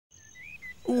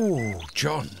Oh,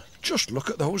 John, just look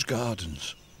at those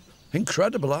gardens.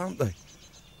 Incredible, aren't they?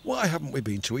 Why haven't we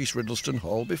been to East Riddleston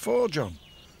Hall before, John?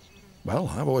 Well,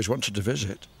 I've always wanted to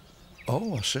visit.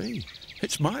 Oh, I see.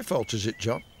 It's my fault, is it,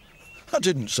 John? I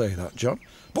didn't say that, John.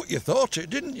 But you thought it,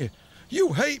 didn't you?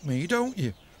 You hate me, don't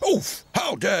you? Oof!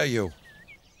 How dare you!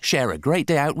 Share a great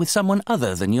day out with someone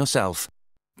other than yourself.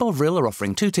 Bovril are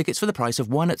offering 2 tickets for the price of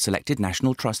 1 at selected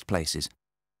National Trust places.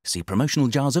 See promotional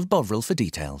jars of Bovril for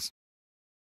details.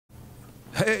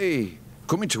 Hey,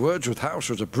 coming to Wordsworth House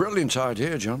was a brilliant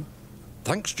idea, John.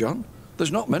 Thanks, John.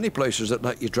 There's not many places that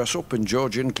let you dress up in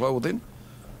Georgian clothing.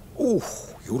 Ooh,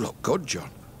 you look good, John.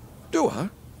 Do I?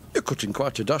 You're cutting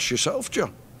quite a dash yourself,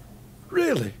 John.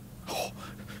 Really? Oh,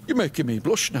 you're making me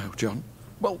blush now, John.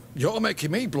 Well, you're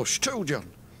making me blush too, John.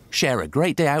 Share a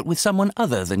great day out with someone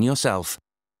other than yourself.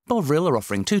 Bovril are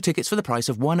offering 2 tickets for the price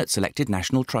of 1 at selected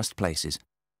National Trust places.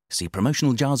 See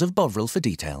promotional jars of Bovril for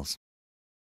details.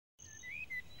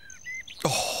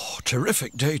 Oh,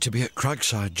 terrific day to be at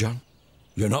Cragside, John.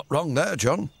 You're not wrong there,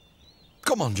 John.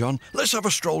 Come on, John, let's have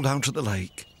a stroll down to the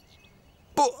lake.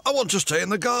 But I want to stay in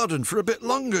the garden for a bit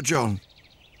longer, John.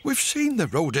 We've seen the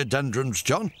rhododendrons,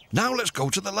 John. Now let's go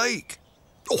to the lake.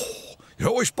 Oh, you're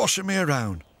always bossing me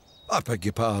around. I beg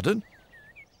your pardon.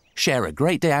 Share a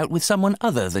great day out with someone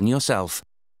other than yourself.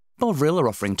 Bovril are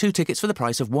offering 2 tickets for the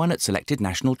price of 1 at selected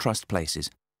National Trust places.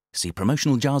 See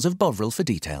promotional jars of Bovril for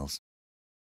details.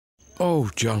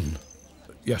 Oh, John.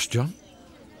 Yes, John?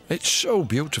 It's so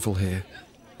beautiful here.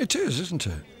 It is, isn't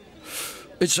it?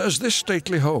 It says this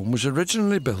stately home was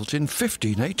originally built in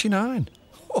 1589.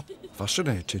 Oh,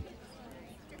 fascinating.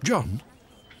 John?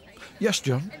 Yes,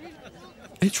 John?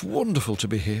 It's wonderful to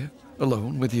be here,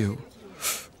 alone with you.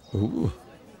 Ooh.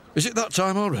 Is it that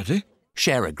time already?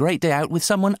 Share a great day out with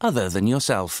someone other than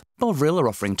yourself. Bovril are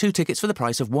offering 2 tickets for the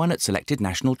price of 1 at selected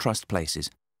National Trust places.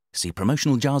 See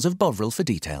promotional jars of Bovril for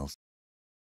details.